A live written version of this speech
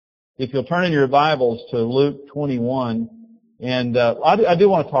if you'll turn in your Bibles to Luke 21, and I do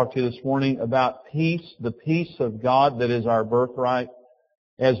want to talk to you this morning about peace, the peace of God that is our birthright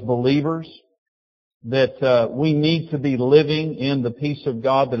as believers, that we need to be living in the peace of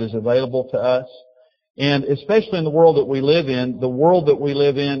God that is available to us. And especially in the world that we live in, the world that we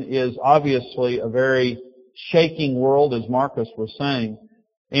live in is obviously a very shaking world, as Marcus was saying.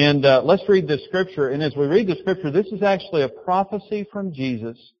 And let's read this scripture. And as we read the scripture, this is actually a prophecy from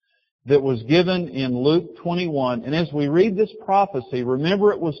Jesus that was given in Luke 21. And as we read this prophecy,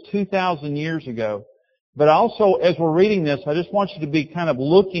 remember it was 2,000 years ago. But also, as we're reading this, I just want you to be kind of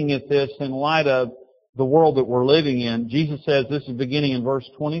looking at this in light of the world that we're living in. Jesus says, this is beginning in verse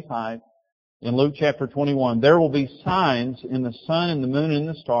 25, in Luke chapter 21, there will be signs in the sun and the moon and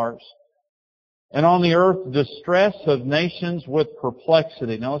the stars, and on the earth distress of nations with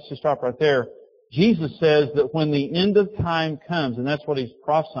perplexity. Now let's just stop right there. Jesus says that when the end of time comes, and that's what he's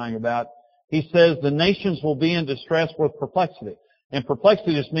prophesying about, he says the nations will be in distress with perplexity. And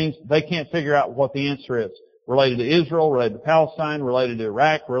perplexity just means they can't figure out what the answer is. Related to Israel, related to Palestine, related to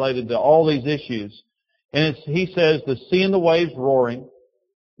Iraq, related to all these issues. And he says the sea and the waves roaring,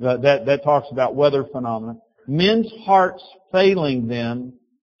 that talks about weather phenomena. Men's hearts failing them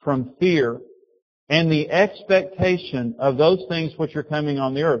from fear and the expectation of those things which are coming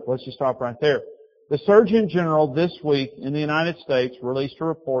on the earth. Let's just stop right there. The Surgeon General this week in the United States released a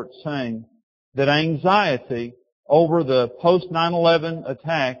report saying that anxiety over the post 9/11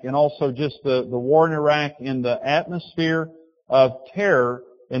 attack and also just the war in Iraq and the atmosphere of terror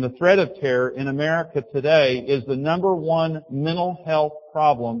and the threat of terror in America today is the number one mental health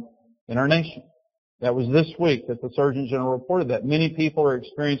problem in our nation. That was this week that the Surgeon General reported that. Many people are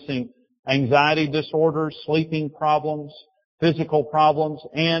experiencing anxiety disorders, sleeping problems, physical problems,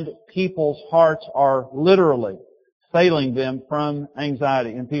 and people's hearts are literally failing them from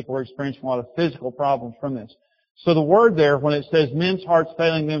anxiety, and people are experiencing a lot of physical problems from this. So the word there, when it says men's hearts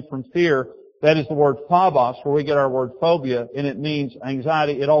failing them from fear, that is the word phobos, where we get our word phobia, and it means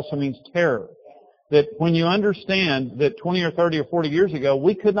anxiety. It also means terror. That when you understand that 20 or 30 or 40 years ago,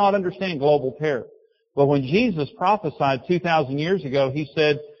 we could not understand global terror. But when Jesus prophesied 2,000 years ago, he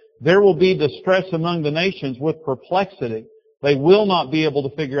said, there will be distress among the nations with perplexity. They will not be able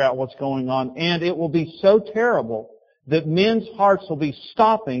to figure out what's going on, and it will be so terrible that men's hearts will be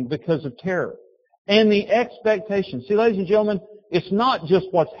stopping because of terror. And the expectation. See, ladies and gentlemen, it's not just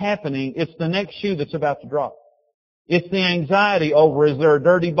what's happening, it's the next shoe that's about to drop. It's the anxiety over, is there a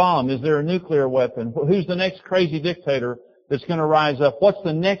dirty bomb? Is there a nuclear weapon? Who's the next crazy dictator that's going to rise up? What's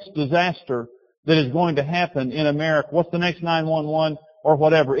the next disaster that is going to happen in America? What's the next 911 or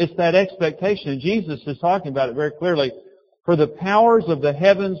whatever? It's that expectation. And Jesus is talking about it very clearly. For the powers of the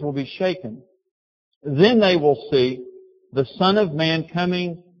heavens will be shaken. Then they will see the Son of Man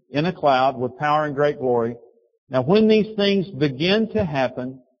coming in a cloud with power and great glory. Now when these things begin to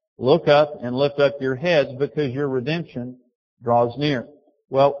happen, look up and lift up your heads because your redemption draws near.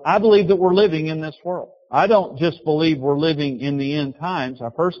 Well, I believe that we're living in this world. I don't just believe we're living in the end times. I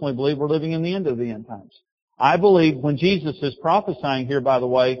personally believe we're living in the end of the end times. I believe when Jesus is prophesying here, by the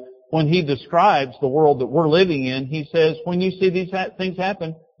way, when he describes the world that we're living in, he says, when you see these things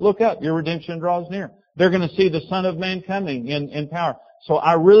happen, look up, your redemption draws near. They're going to see the Son of Man coming in power. So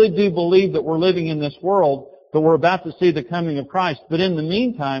I really do believe that we're living in this world, that we're about to see the coming of Christ. But in the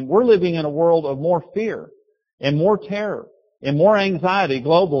meantime, we're living in a world of more fear and more terror and more anxiety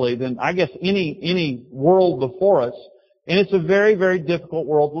globally than I guess any world before us. And it's a very, very difficult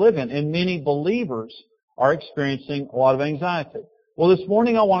world to live in. And many believers are experiencing a lot of anxiety. Well, this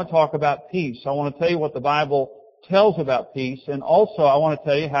morning I want to talk about peace. I want to tell you what the Bible tells about peace. And also I want to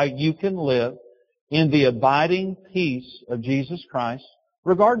tell you how you can live in the abiding peace of Jesus Christ,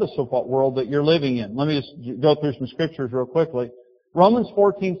 regardless of what world that you're living in. Let me just go through some scriptures real quickly. Romans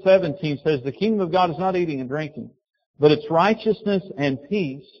 14:17 says, the kingdom of God is not eating and drinking, but it's righteousness and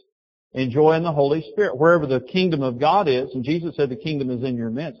peace and joy in the Holy Spirit. Wherever the kingdom of God is, and Jesus said the kingdom is in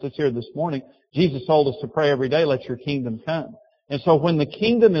your midst. It's here this morning. Jesus told us to pray every day, let your kingdom come. And so when the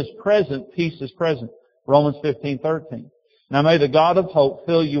kingdom is present, peace is present. Romans 15:13. Now may the God of hope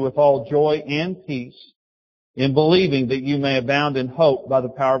fill you with all joy and peace in believing that you may abound in hope by the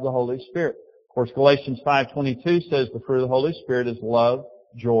power of the Holy Spirit. Of course, Galatians 5:22 says the fruit of the Holy Spirit is love,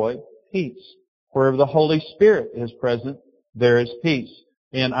 joy, peace. Wherever the Holy Spirit is present, there is peace.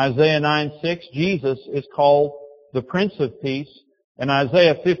 In Isaiah 9:6, Jesus is called the Prince of Peace. And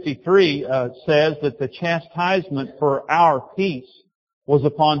Isaiah 53 says that the chastisement for our peace was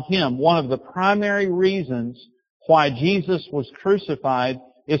upon him. One of the primary reasons why Jesus was crucified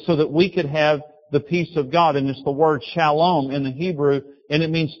is so that we could have the peace of God. And it's the word shalom in the Hebrew, and it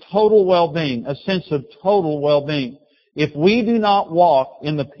means total well-being, a sense of total well-being. If we do not walk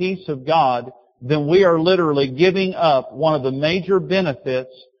in the peace of God, then we are literally giving up one of the major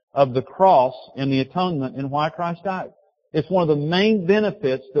benefits of the cross and the atonement and why Christ died. It's one of the main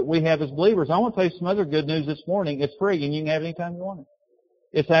benefits that we have as believers. I want to tell you some other good news this morning. It's free, and you can have it anytime you want it.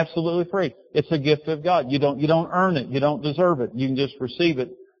 It's absolutely free. It's a gift of God. You don't earn it. You don't deserve it. You can just receive it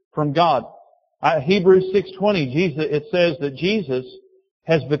from God. Hebrews 6:20, it says that Jesus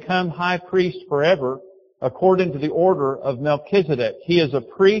has become high priest forever according to the order of Melchizedek. He is a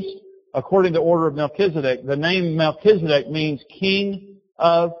priest according to the order of Melchizedek. The name Melchizedek means king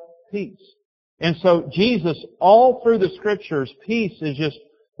of peace. And so Jesus, all through the Scriptures, peace is just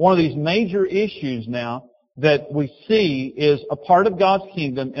one of these major issues now that we see is a part of God's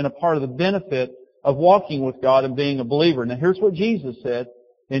kingdom and a part of the benefit of walking with God and being a believer. Now here's what Jesus said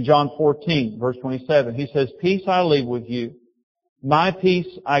in John 14, verse 27. He says, "Peace I leave with you. My peace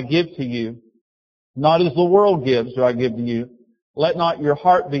I give to you. Not as the world gives do I give to you. Let not your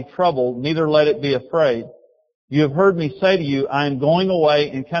heart be troubled, neither let it be afraid. You have heard me say to you, I am going away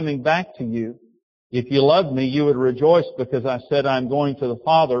and coming back to you. If you loved me, you would rejoice because I said I am going to the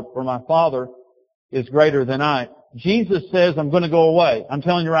Father, for my Father is greater than I." Jesus says, I'm going to go away. I'm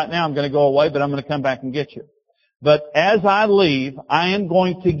telling you right now, I'm going to go away, but I'm going to come back and get you. But as I leave, I am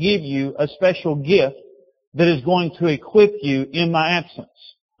going to give you a special gift that is going to equip you in my absence.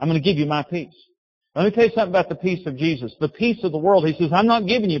 I'm going to give you my peace. Let me tell you something about the peace of Jesus. The peace of the world, He says, I'm not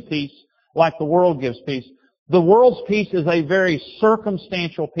giving you peace like the world gives peace. The world's peace is a very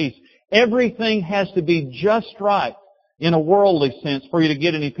circumstantial peace. Everything has to be just right in a worldly sense for you to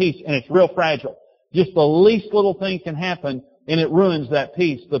get any peace, and it's real fragile. Just the least little thing can happen, and it ruins that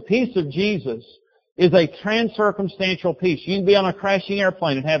peace. The peace of Jesus is a trans-circumstantial peace. You can be on a crashing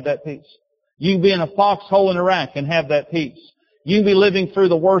airplane and have that peace. You can be in a foxhole in Iraq and have that peace. You can be living through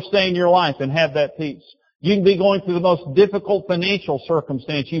the worst day in your life and have that peace. You can be going through the most difficult financial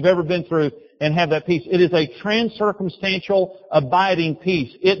circumstance you've ever been through and have that peace. It is a trans-circumstantial, abiding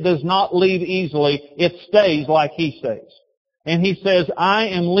peace. It does not leave easily. It stays like He stays. And He says, I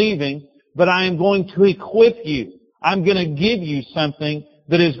am leaving, but I am going to equip you. I'm going to give you something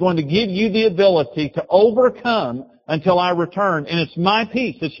that is going to give you the ability to overcome until I return. And it's my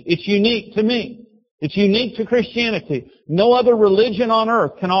peace. It's unique to me. It's unique to Christianity. No other religion on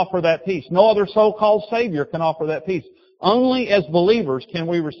earth can offer that peace. No other so-called Savior can offer that peace. Only as believers can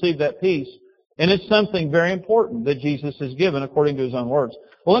we receive that peace. And it's something very important that Jesus has given according to His own words.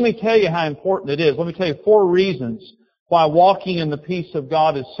 Well, let me tell you how important it is. Let me tell you 4 reasons why walking in the peace of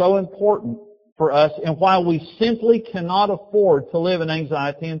God is so important for us and why we simply cannot afford to live in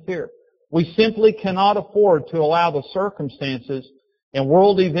anxiety and fear. We simply cannot afford to allow the circumstances and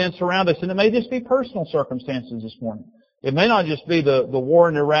world events around us, and it may just be personal circumstances this morning. It may not just be the war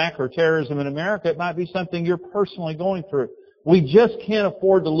in Iraq or terrorism in America. It might be something you're personally going through. We just can't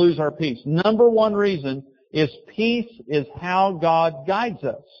afford to lose our peace. Number 1 reason is peace is how God guides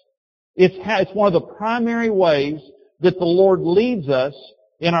us. It's one of the primary ways that the Lord leads us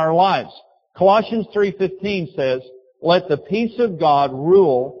in our lives. Colossians 3:15 says, "Let the peace of God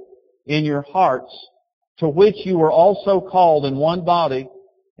rule in your hearts, to which you were also called in one body,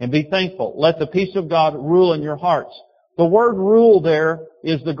 and be thankful." Let the peace of God rule in your hearts. The word rule there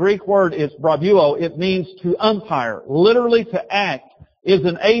is the Greek word, it's bravuo. It means to umpire. Literally to act is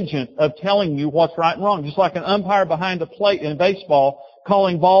an agent of telling you what's right and wrong. Just like an umpire behind a plate in baseball,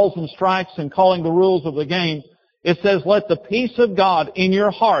 calling balls and strikes and calling the rules of the game. It says, let the peace of God in your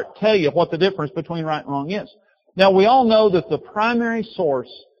heart tell you what the difference between right and wrong is. Now, we all know that the primary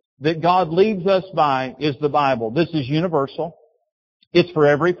source that God leads us by is the Bible. This is universal. It's for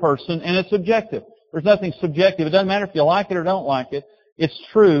every person, and it's objective. There's nothing subjective. It doesn't matter if you like it or don't like it. It's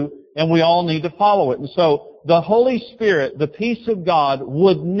true, and we all need to follow it. And so, the Holy Spirit, the peace of God,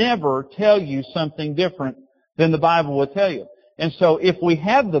 would never tell you something different than the Bible would tell you. And so, if we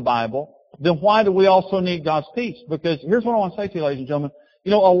have the Bible, then why do we also need God's peace? Because here's what I want to say to you, ladies and gentlemen.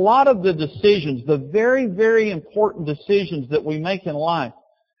 You know, a lot of the decisions, the very, very important decisions that we make in life,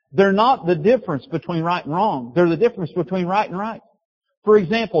 they're not the difference between right and wrong. They're the difference between right and right. For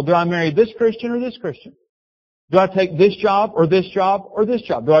example, do I marry this Christian or this Christian? Do I take this job or this job or this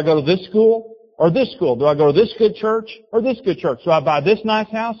job? Do I go to this school or this school? Do I go to this good church or this good church? Do I buy this nice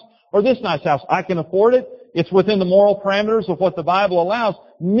house or this nice house? I can afford it. It's within the moral parameters of what the Bible allows.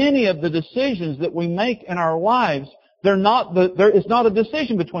 Many of the decisions that we make in our lives, it's not a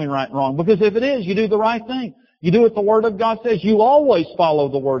decision between right and wrong. Because if it is, you do the right thing. You do what the Word of God says. You always follow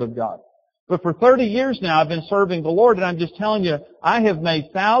the Word of God. But for 30 years now, I've been serving the Lord, and I'm just telling you, I have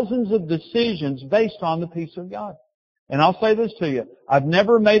made thousands of decisions based on the peace of God. And I'll say this to you. I've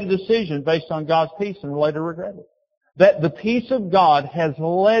never made a decision based on God's peace and later regret it. That the peace of God has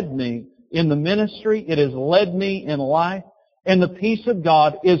led me in the ministry. It has led me in life. And the peace of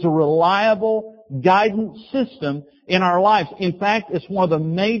God is a reliable guidance system in our lives. In fact, it's one of the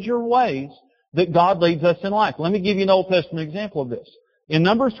major ways that God leads us in life. Let me give you an Old Testament example of this. In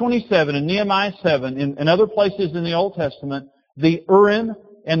Numbers 27 and Nehemiah 7 and other places in the Old Testament, the Urim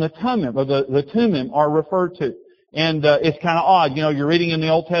and the Thummim, or the Tumim, are referred to. And it's kind of odd. You know, you're reading in the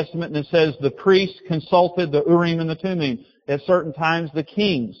Old Testament and it says the priests consulted the Urim and the Thummim. At certain times, the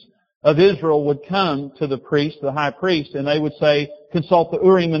kings of Israel would come to the priest, the high priest, and they would say, consult the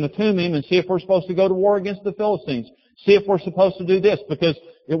Urim and the Thummim and see if we're supposed to go to war against the Philistines. See if we're supposed to do this, because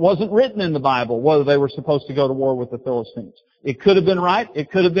it wasn't written in the Bible whether they were supposed to go to war with the Philistines. It could have been right.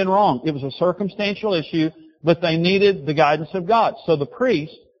 It could have been wrong. It was a circumstantial issue, but they needed the guidance of God. So the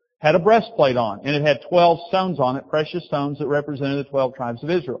priest had a breastplate on, and it had 12 stones on it, precious stones that represented the 12 tribes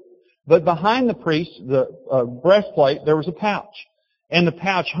of Israel. But behind the priest, the breastplate, there was a pouch. And the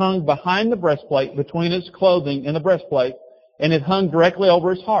pouch hung behind the breastplate, between his clothing and the breastplate, and it hung directly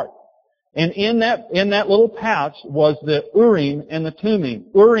over his heart. And in that little pouch was the Urim and the Thummim.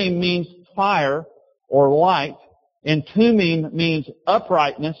 Urim means fire or light, and Thummim means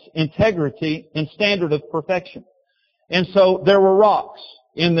uprightness, integrity, and standard of perfection. And so there were rocks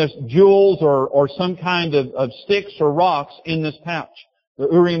in this, jewels or some kind of sticks or rocks in this pouch, the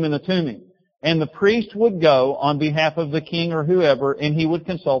Urim and the Thummim. And the priest would go on behalf of the king or whoever, and he would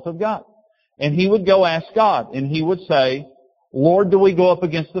consult with God. And he would go ask God, and he would say, Lord, do we go up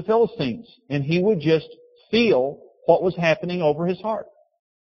against the Philistines? And he would just feel what was happening over his heart.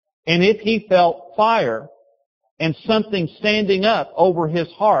 And if he felt fire and something standing up over his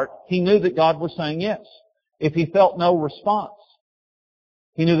heart, he knew that God was saying yes. If he felt no response,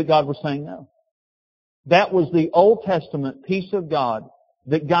 he knew that God was saying no. That was the Old Testament peace of God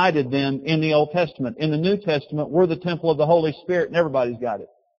that guided them in the Old Testament. In the New Testament, we're the temple of the Holy Spirit, and everybody's got it.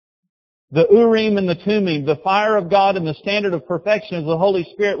 The Urim and the Thummim, the fire of God and the standard of perfection is the Holy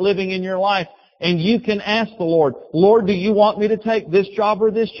Spirit living in your life. And you can ask the Lord, Lord, do you want me to take this job or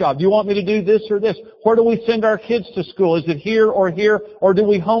this job? Do you want me to do this or this? Where do we send our kids to school? Is it here? Or do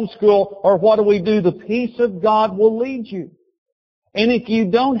we homeschool? Or what do we do? The peace of God will lead you. And if you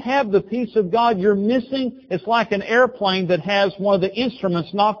don't have the peace of God, you're missing. It's like an airplane that has one of the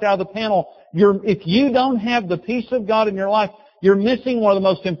instruments knocked out of the panel. If you don't have the peace of God in your life, you're missing one of the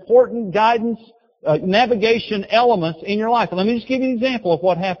most important guidance, navigation elements in your life. And let me just give you an example of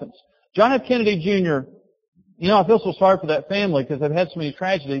what happens. John F. Kennedy Jr., you know, I feel so sorry for that family because they've had so many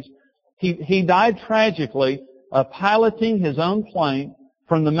tragedies. He died tragically piloting his own plane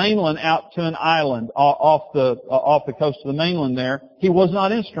from the mainland out to an island off the coast of the mainland there. He was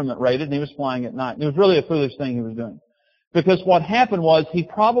not instrument rated, and he was flying at night. And it was really a foolish thing he was doing. Because what happened was he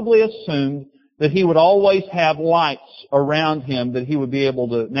probably assumed that he would always have lights around him that he would be able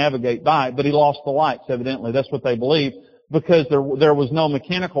to navigate by, but he lost the lights, evidently. That's what they believed, because there was no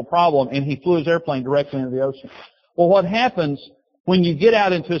mechanical problem, and he flew his airplane directly into the ocean. Well, what happens when you get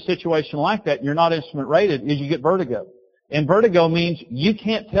out into a situation like that and you're not instrument rated is you get vertigo. And vertigo means you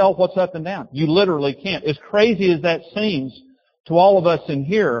can't tell what's up and down. You literally can't. As crazy as that seems to all of us in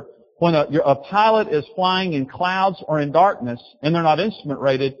here, when a pilot is flying in clouds or in darkness and they're not instrument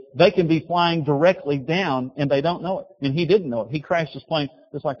rated, they can be flying directly down and they don't know it. And he didn't know it. He crashed his plane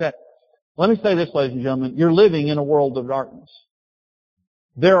just like that. Let me say this, ladies and gentlemen. You're living in a world of darkness.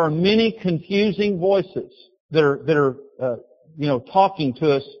 There are many confusing voices that are talking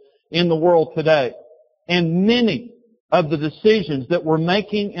to us in the world today. And many of the decisions that we're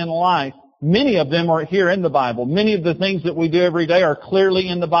making in life, many of them are here in the Bible. Many of the things that we do every day are clearly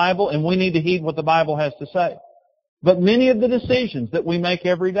in the Bible, and we need to heed what the Bible has to say. But many of the decisions that we make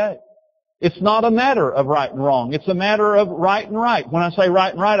every day, it's not a matter of right and wrong. It's a matter of right and right. When I say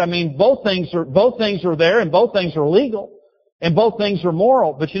right and right, I mean both things are there, and both things are legal, and both things are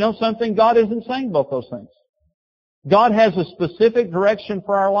moral. But you know something? God isn't saying both those things. God has a specific direction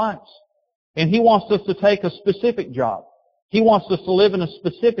for our lives. And He wants us to take a specific job. He wants us to live in a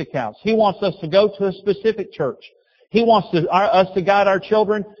specific house. He wants us to go to a specific church. He wants us to guide our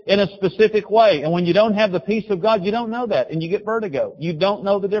children in a specific way. And when you don't have the peace of God, you don't know that, and you get vertigo. You don't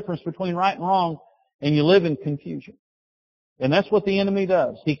know the difference between right and wrong, and you live in confusion. And that's what the enemy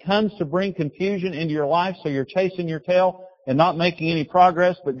does. He comes to bring confusion into your life so you're chasing your tail and not making any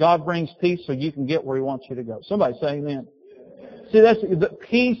progress, but God brings peace so you can get where He wants you to go. Somebody say amen. See,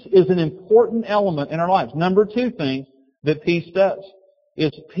 peace is an important element in our lives. Number two thing that peace does.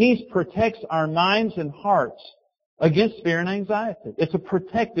 is peace protects our minds and hearts against fear and anxiety. It's a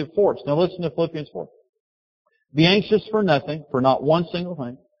protective force. Now listen to Philippians 4. Be anxious for nothing, for not one single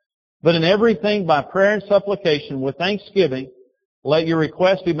thing, but in everything by prayer and supplication with thanksgiving, let your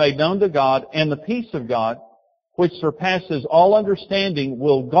requests be made known to God, and the peace of God, which surpasses all understanding,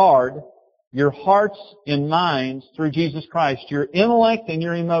 will guard your hearts and minds through Jesus Christ. Your intellect and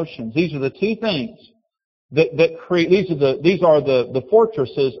your emotions. These are the two things that create, these are the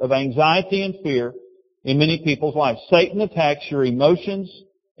fortresses of anxiety and fear in many people's lives. Satan attacks your emotions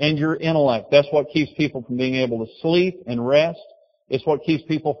and your intellect. That's what keeps people from being able to sleep and rest. It's what keeps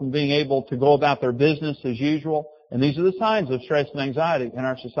people from being able to go about their business as usual. And these are the signs of stress and anxiety in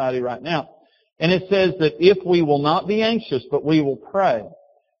our society right now. And it says that if we will not be anxious, but we will pray,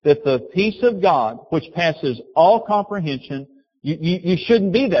 that the peace of God, which passes all comprehension, you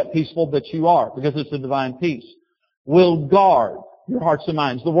shouldn't be that peaceful, but you are, because it's a divine peace, will guard your hearts and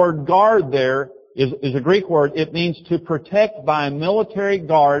minds. The word guard there is a Greek word. It means to protect by a military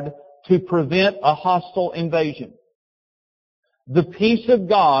guard to prevent a hostile invasion. The peace of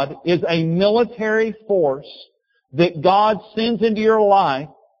God is a military force that God sends into your life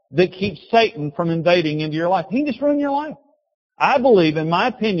that keeps Satan from invading into your life. He can just ruin your life. I believe, in my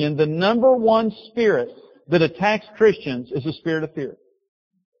opinion, the number one spirit that attacks Christians is the spirit of fear.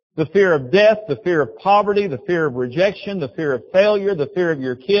 The fear of death, the fear of poverty, the fear of rejection, the fear of failure, the fear of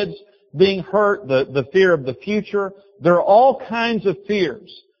your kids being hurt, the fear of the future. There are all kinds of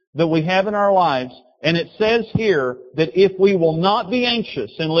fears that we have in our lives. And it says here that if we will not be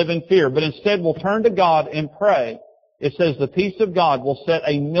anxious and live in fear, but instead will turn to God and pray, it says the peace of God will set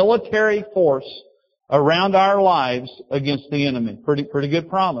a military force around our lives against the enemy. Pretty good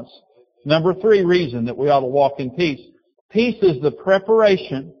promise. Number 3 reason that we ought to walk in peace. Peace is the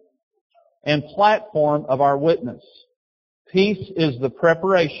preparation and platform of our witness. Peace is the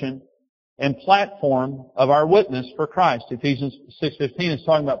preparation and platform of our witness for Christ. Ephesians 6:15 is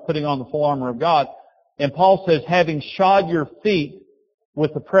talking about putting on the full armor of God. And Paul says, having shod your feet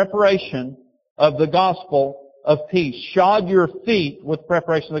with the preparation of the gospel of peace. Shod your feet with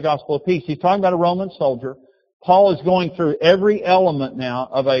preparation of the gospel of peace. He's talking about a Roman soldier. Paul is going through every element now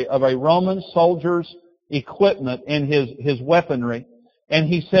of a Roman soldier's equipment and his weaponry. And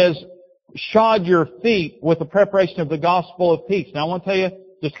he says, shod your feet with the preparation of the gospel of peace. Now I want to tell you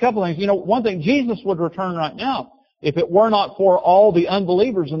just a couple things. You know, one thing, Jesus would return right now if it were not for all the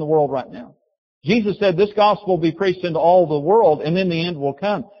unbelievers in the world right now. Jesus said this gospel will be preached into all the world, and then the end will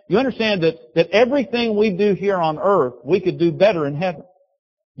come. You understand that everything we do here on earth, we could do better in heaven.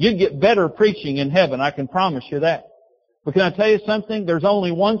 You'd get better preaching in heaven, I can promise you that. But can I tell you something? There's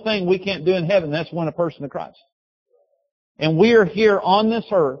only one thing we can't do in heaven, and that's win a person to Christ. And we are here on this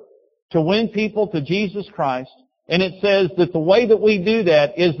earth to win people to Jesus Christ, and it says that the way that we do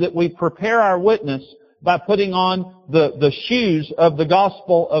that is that we prepare our witness by putting on the shoes of the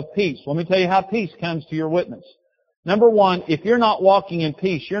gospel of peace. Let me tell you how peace comes to your witness. Number 1, if you're not walking in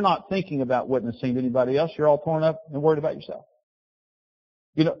peace, you're not thinking about witnessing to anybody else. You're all torn up and worried about yourself.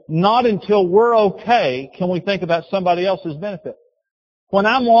 You know, not until we're okay can we think about somebody else's benefit. When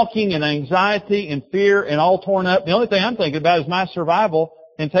I'm walking in anxiety and fear and all torn up, the only thing I'm thinking about is my survival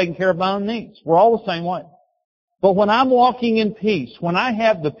and taking care of my own needs. We're all the same way. But when I'm walking in peace, when I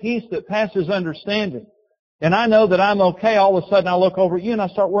have the peace that passes understanding, and I know that I'm okay, all of a sudden I look over at you and I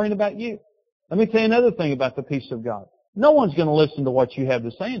start worrying about you. Let me tell you another thing about the peace of God. No one's going to listen to what you have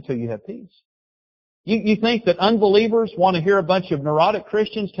to say until you have peace. You think that unbelievers want to hear a bunch of neurotic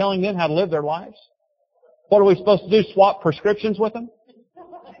Christians telling them how to live their lives? What are we supposed to do, swap prescriptions with them?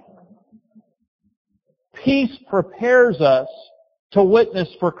 Peace prepares us to witness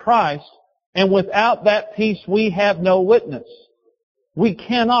for Christ, and without that peace we have no witness. We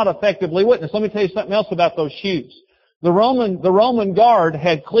cannot effectively witness. Let me tell you something else about those shoes. The Roman guard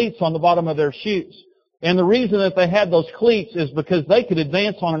had cleats on the bottom of their shoes. And the reason that they had those cleats is because they could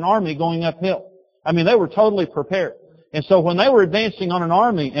advance on an army going uphill. I mean, they were totally prepared. And so when they were advancing on an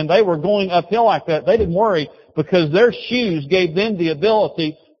army and they were going uphill like that, they didn't worry because their shoes gave them the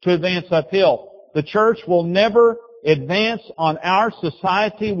ability to advance uphill. The church will never advance on our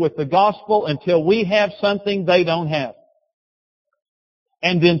society with the gospel until we have something they don't have.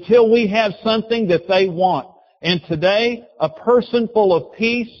 And until we have something that they want. And today, a person full of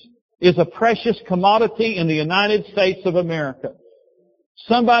peace is a precious commodity in the United States of America.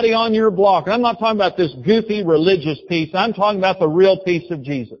 Somebody on your block, and I'm not talking about this goofy religious peace, I'm talking about the real peace of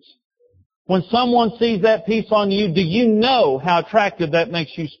Jesus. When someone sees that peace on you, do you know how attractive that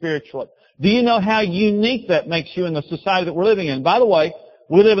makes you spiritually? Do you know how unique that makes you in the society that we're living in? By the way,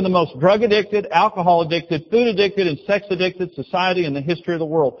 We live in the most drug-addicted, alcohol-addicted, food-addicted, and sex-addicted society in the history of the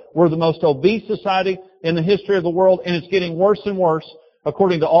world. We're the most obese society in the history of the world, and it's getting worse and worse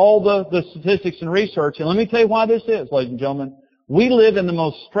according to all the statistics and research. And let me tell you why this is, ladies and gentlemen. We live in the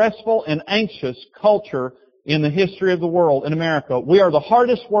most stressful and anxious culture in the history of the world in America. We are the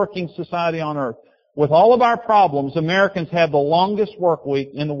hardest working society on earth. With all of our problems, Americans have the longest work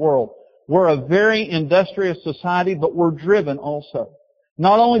week in the world. We're a very industrious society, but we're driven also.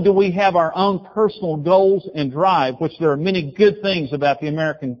 Not only do we have our own personal goals and drive, which there are many good things about the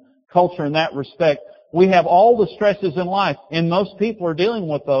American culture in that respect, we have all the stresses in life, and most people are dealing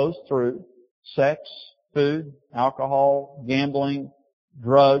with those through sex, food, alcohol, gambling,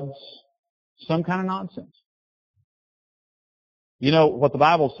 drugs, some kind of nonsense. You know what the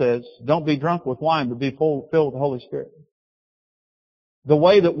Bible says, don't be drunk with wine, but be filled with the Holy Spirit. The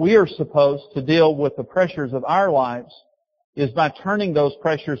way that we are supposed to deal with the pressures of our lives is by turning those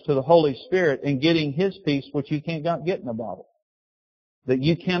pressures to the Holy Spirit and getting His peace, which you can't get in a bottle, that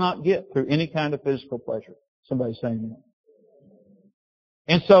you cannot get through any kind of physical pleasure. Somebody saying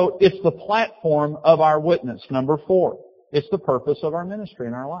that. And so it's the platform of our witness. Number 4, it's the purpose of our ministry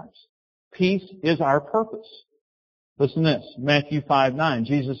in our lives. Peace is our purpose. Listen to this, Matthew 5:9.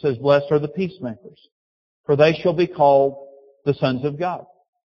 Jesus says, "Blessed are the peacemakers, for they shall be called the sons of God."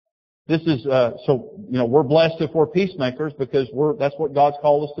 This is, we're blessed if we're peacemakers because that's what God's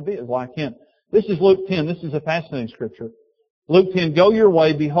called us to be, is like Him. This is Luke 10. This is a fascinating scripture. Luke 10, "Go your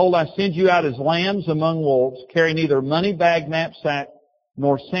way. Behold, I send you out as lambs among wolves. Carry neither money bag, knapsack,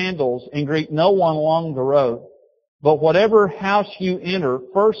 nor sandals, and greet no one along the road. But whatever house you enter,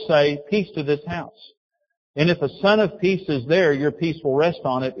 first say, peace to this house. And if a son of peace is there, your peace will rest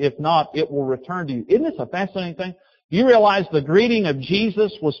on it. If not, it will return to you." Isn't this a fascinating thing? You realize the greeting of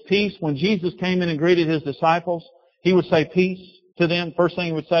Jesus was peace. When Jesus came in and greeted His disciples, He would say peace to them. First thing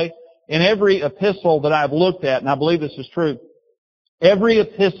He would say. In every epistle that I've looked at, and I believe this is true, every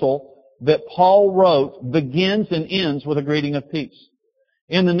epistle that Paul wrote begins and ends with a greeting of peace.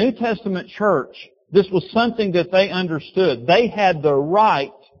 In the New Testament church, this was something that they understood. They had the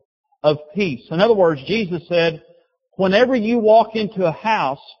right of peace. In other words, Jesus said, whenever you walk into a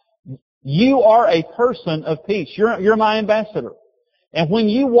house, you are a person of peace. You're my ambassador. And when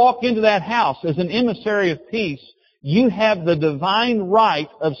you walk into that house as an emissary of peace, you have the divine right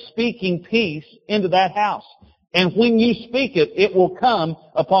of speaking peace into that house. And when you speak it, it will come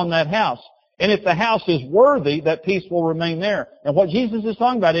upon that house. And if the house is worthy, that peace will remain there. And what Jesus is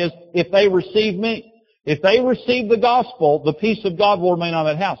talking about is, if they receive me, if they receive the gospel, the peace of God will remain on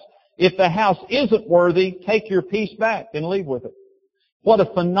that house. If the house isn't worthy, take your peace back and leave with it. What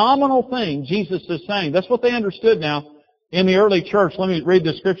a phenomenal thing Jesus is saying. That's what they understood now in the early church. Let me read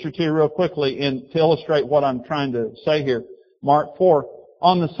the scripture to you real quickly and to illustrate what I'm trying to say here. Mark 4.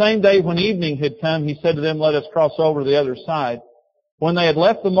 "On the same day when evening had come, He said to them, let us cross over to the other side. When they had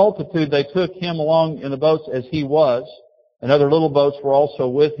left the multitude, they took Him along in the boats as He was, and other little boats were also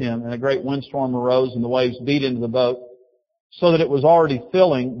with Him. And a great windstorm arose, and the waves beat into the boat, so that it was already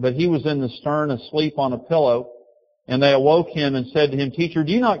filling, but He was in the stern asleep on a pillow. And they awoke Him and said to Him, Teacher,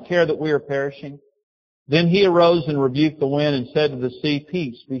 do you not care that we are perishing? Then He arose and rebuked the wind and said to the sea,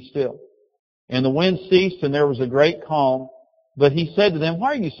 Peace, be still. And the wind ceased, and there was a great calm. But He said to them,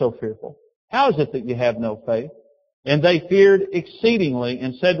 Why are you so fearful? How is it that you have no faith? And they feared exceedingly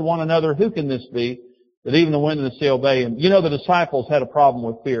and said to one another, Who can this be, that even the wind and the sea obey Him? You know, the disciples had a problem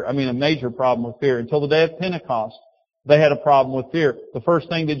with fear. I mean, a major problem with fear. Until the day of Pentecost, they had a problem with fear. The first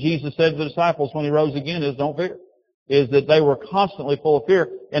thing that Jesus said to the disciples when He rose again is, don't fear. Is that they were constantly full of fear.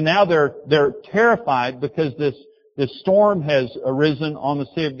 And now they're terrified because this storm has arisen on the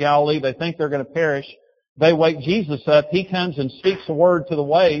Sea of Galilee. They think they're going to perish. They wake Jesus up. He comes and speaks a word to the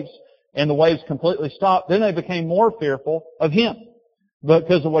waves, and the waves completely stop. Then they became more fearful of Him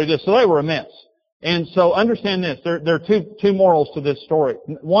because of what He did. So they were a mess. And so understand this. There are two morals to this story.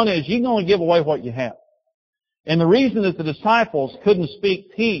 One is you can only give away what you have. And the reason that the disciples couldn't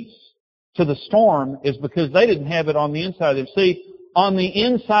speak peace to the storm is because they didn't have it on the inside of them. See, on the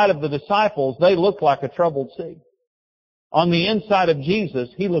inside of the disciples, they looked like a troubled sea. On the inside of Jesus,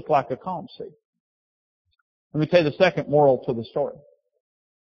 He looked like a calm sea. Let me tell you the second moral to the story.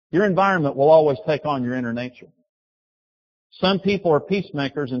 Your environment will always take on your inner nature. Some people are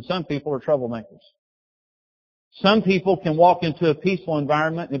peacemakers and some people are troublemakers. Some people can walk into a peaceful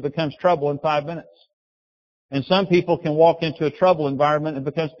environment and it becomes trouble in 5 minutes. And some people can walk into a trouble environment and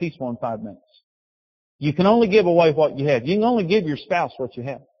it becomes peaceful in 5 minutes. You can only give away what you have. You can only give your spouse what you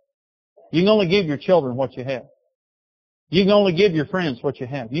have. You can only give your children what you have. You can only give your friends what you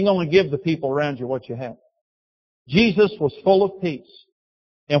have. You can only give the people around you what you have. Jesus was full of peace.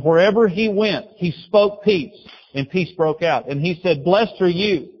 And wherever he went, he spoke peace, and peace broke out. And he said, blessed are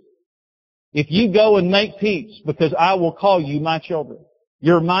you if you go and make peace, because I will call you my children.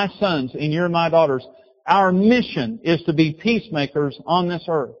 You're my sons and you're my daughters. Our mission is to be peacemakers on this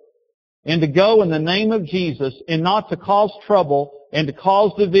earth, and to go in the name of Jesus, and not to cause trouble and to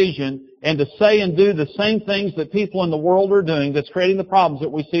cause division and to say and do the same things that people in the world are doing that's creating the problems that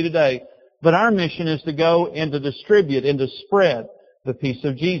we see today. But our mission is to go and to distribute and to spread the peace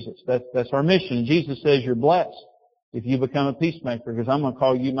of Jesus. That's our mission. And Jesus says you're blessed if you become a peacemaker, because I'm going to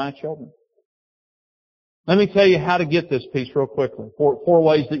call you my children. Let me tell you how to get this peace real quickly. Four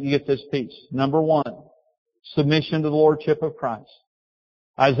ways that you get this peace. Number one, submission to the Lordship of Christ.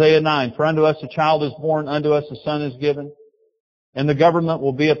 Isaiah 9, for unto us a child is born, unto us a son is given, and the government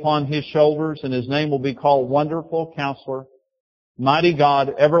will be upon his shoulders, and his name will be called Wonderful Counselor, Mighty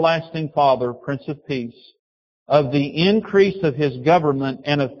God, Everlasting Father, Prince of Peace. Of the increase of his government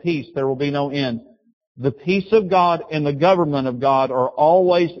and of peace there will be no end. The peace of God and the government of God are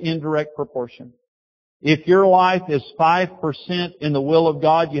always in direct proportion. If your life is 5% in the will of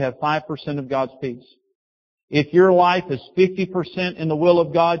God, you have 5% of God's peace. If your life is 50% in the will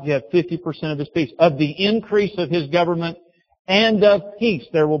of God, you have 50% of His peace. Of the increase of His government and of peace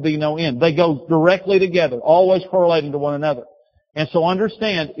there will be no end. They go directly together, always correlating to one another. And so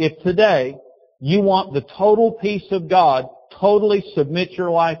understand, if today you want the total peace of God, totally submit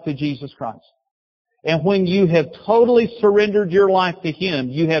your life to Jesus Christ. And when you have totally surrendered your life to Him,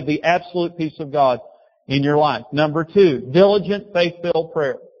 you have the absolute peace of God in your life. Number two, diligent, faith-filled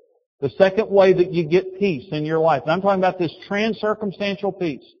prayer. The second way that you get peace in your life, and I'm talking about this trans-circumstantial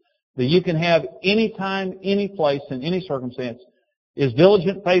peace that you can have anytime, any place, in any circumstance, is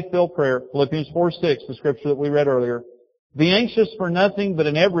diligent, faith-filled prayer. Philippians 4:6, the scripture that we read earlier. Be anxious for nothing, but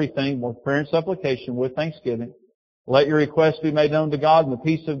in everything, with prayer and supplication, with thanksgiving. Let your requests be made known to God, and the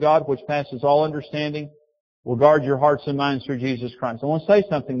peace of God, which passes all understanding, will guard your hearts and minds through Jesus Christ. I want to say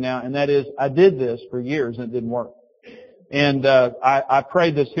something now, and that is, I did this for years, and it didn't work. And I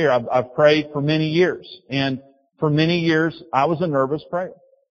prayed this here. I've prayed for many years. And for many years, I was a nervous prayer.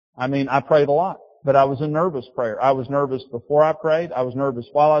 I mean, I prayed a lot, but I was a nervous prayer. I was nervous before I prayed. I was nervous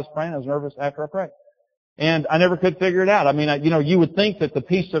while I was praying. I was nervous after I prayed. And I never could figure it out. I mean, you would think that the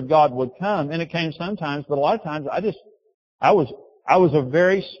peace of God would come, and it came sometimes, but a lot of times I was a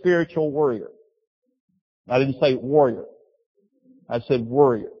very spiritual warrior. I didn't say warrior. I said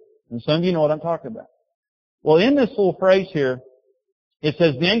warrior. And some of you know what I'm talking about. Well, in this little phrase here, it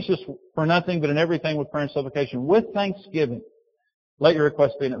says, be anxious for nothing, but in everything with prayer and supplication, with thanksgiving. Let your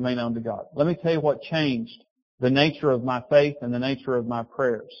requests be made known to God. Let me tell you what changed the nature of my faith and the nature of my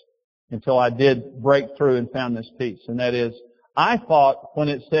prayers until I did break through and found this peace. And that is, I thought when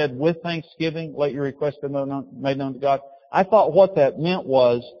it said, with thanksgiving, let your requests be made known to God, I thought what that meant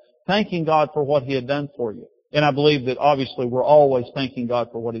was thanking God for what He had done for you. And I believe that obviously we're always thanking God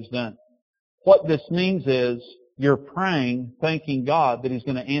for what He's done. What this means is you're praying, thanking God that He's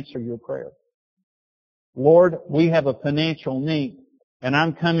going to answer your prayer. Lord, we have a financial need, and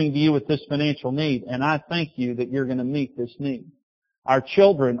I'm coming to you with this financial need, and I thank you that you're going to meet this need. Our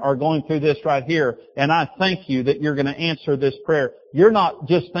children are going through this right here, and I thank you that you're going to answer this prayer. You're not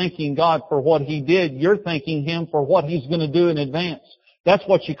just thanking God for what He did, you're thanking Him for what He's going to do in advance. That's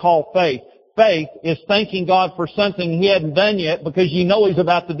what you call faith. Faith is thanking God for something He hadn't done yet because you know He's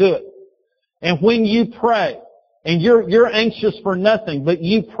about to do it. And when you pray, and you're anxious for nothing, but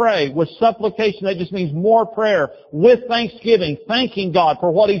you pray with supplication, that just means more prayer, with thanksgiving, thanking God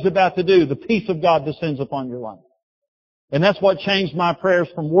for what He's about to do, the peace of God descends upon your life. And that's what changed my prayers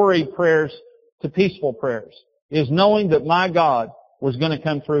from worried prayers to peaceful prayers, is knowing that my God was going to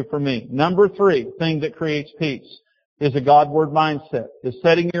come through for me. Number three, thing that creates peace, is a Godward mindset, is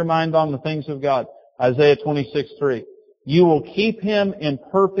setting your mind on the things of God. Isaiah 26:3. You will keep him in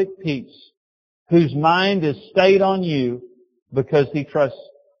perfect peace, whose mind is stayed on you because he trusts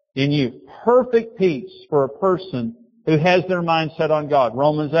in you. Perfect peace for a person who has their mind set on God.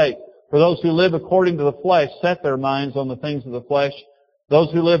 Romans 8. For those who live according to the flesh set their minds on the things of the flesh. Those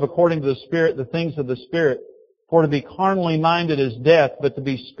who live according to the Spirit, the things of the Spirit. For to be carnally minded is death, but to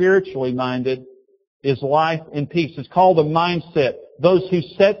be spiritually minded is life and peace. It's called a mindset. Those who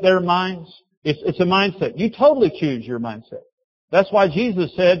set their minds, it's a mindset. You totally choose your mindset. That's why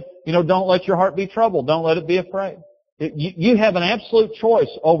Jesus said, don't let your heart be troubled. Don't let it be afraid. You have an absolute choice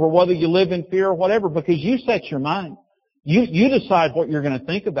over whether you live in fear or whatever, because you set your mind. You decide what you're going to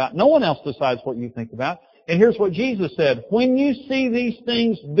think about. No one else decides what you think about. And here's what Jesus said. When you see these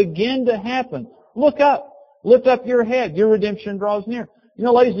things begin to happen, look up. Lift up your head. Your redemption draws near.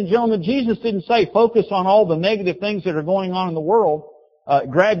 Ladies and gentlemen, Jesus didn't say focus on all the negative things that are going on in the world.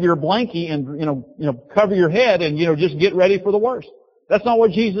 grab your blankie and, cover your head and, just get ready for the worst. That's not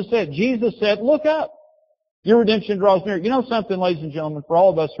what Jesus said. Jesus said, look up. Your redemption draws near. You know something, ladies and gentlemen, for all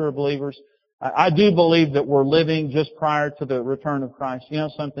of us who are believers, I do believe that we're living just prior to the return of Christ. You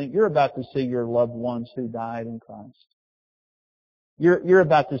know something? You're about to see your loved ones who died in Christ. You're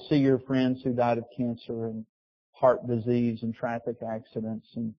about to see your friends who died of cancer and heart disease and traffic accidents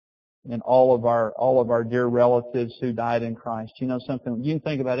and all of our dear relatives who died in Christ. You know something? You can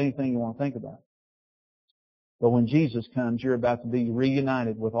think about anything you want to think about. But when Jesus comes, you're about to be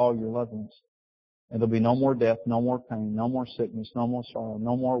reunited with all your loved ones. And there'll be no more death, no more pain, no more sickness, no more sorrow,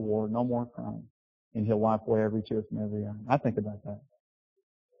 no more war, no more crime. And He'll wipe away every tear from every eye. I think about that.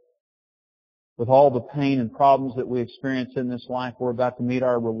 With all the pain and problems that we experience in this life, we're about to meet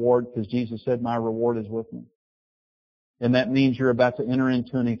our reward because Jesus said, my reward is with me. And that means you're about to enter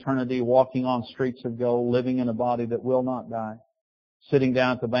into an eternity walking on streets of gold, living in a body that will not die, sitting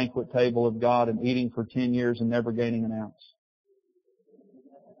down at the banquet table of God and eating for 10 years and never gaining an ounce.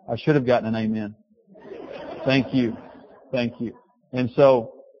 I should have gotten an amen. Thank you. Thank you. And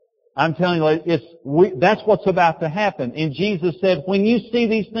so, I'm telling you, that's what's about to happen. And Jesus said, when you see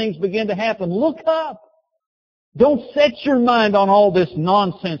these things begin to happen, look up. Don't set your mind on all this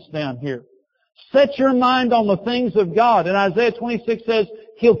nonsense down here. Set your mind on the things of God. And Isaiah 26 says,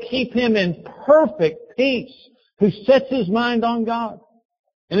 He'll keep him in perfect peace who sets his mind on God.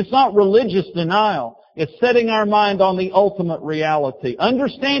 And it's not religious denial. It's setting our mind on the ultimate reality.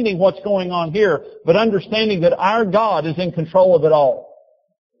 Understanding what's going on here, but understanding that our God is in control of it all.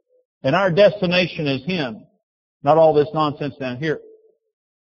 And our destination is Him, not all this nonsense down here.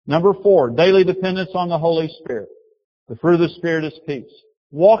 Number 4, daily dependence on the Holy Spirit. The fruit of the Spirit is peace.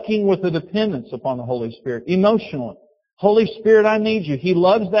 Walking with a dependence upon the Holy Spirit, emotionally. Holy Spirit, I need you. He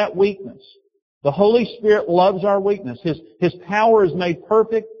loves that weakness. The Holy Spirit loves our weakness. His power is made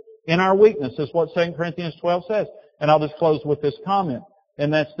perfect in our weakness. That's what 2 Corinthians 12 says. And I'll just close with this comment.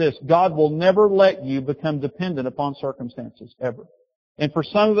 And that's this. God will never let you become dependent upon circumstances, ever. And for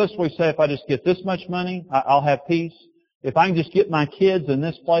some of us, we say, if I just get this much money, I'll have peace. If I can just get my kids in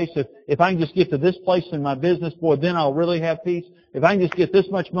this place, if I can just get to this place in my business, boy, then I'll really have peace. If I can just get this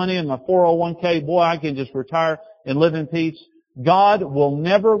much money in my 401k, boy, I can just retire and live in peace. God will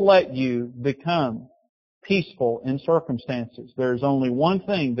never let you become peaceful in circumstances. There's only one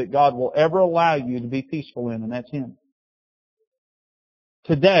thing that God will ever allow you to be peaceful in, and that's Him.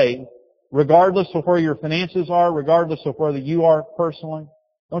 Today, regardless of where your finances are, regardless of whether you are personally,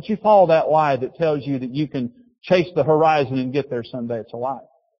 don't you follow that lie that tells you that you can chase the horizon and get there someday. It's a lie.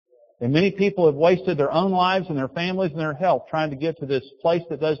 And many people have wasted their own lives and their families and their health trying to get to this place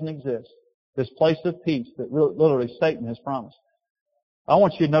that doesn't exist, this place of peace that literally Satan has promised. I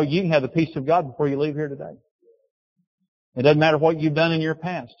want you to know you can have the peace of God before you leave here today. It doesn't matter what you've done in your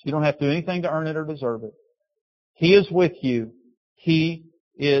past. You don't have to do anything to earn it or deserve it. He is with you. He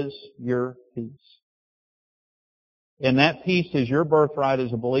is your peace. And that peace is your birthright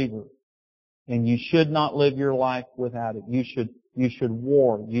as a believer. And you should not live your life without it. You should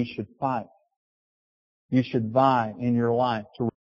war. You should fight. You should vie in your life to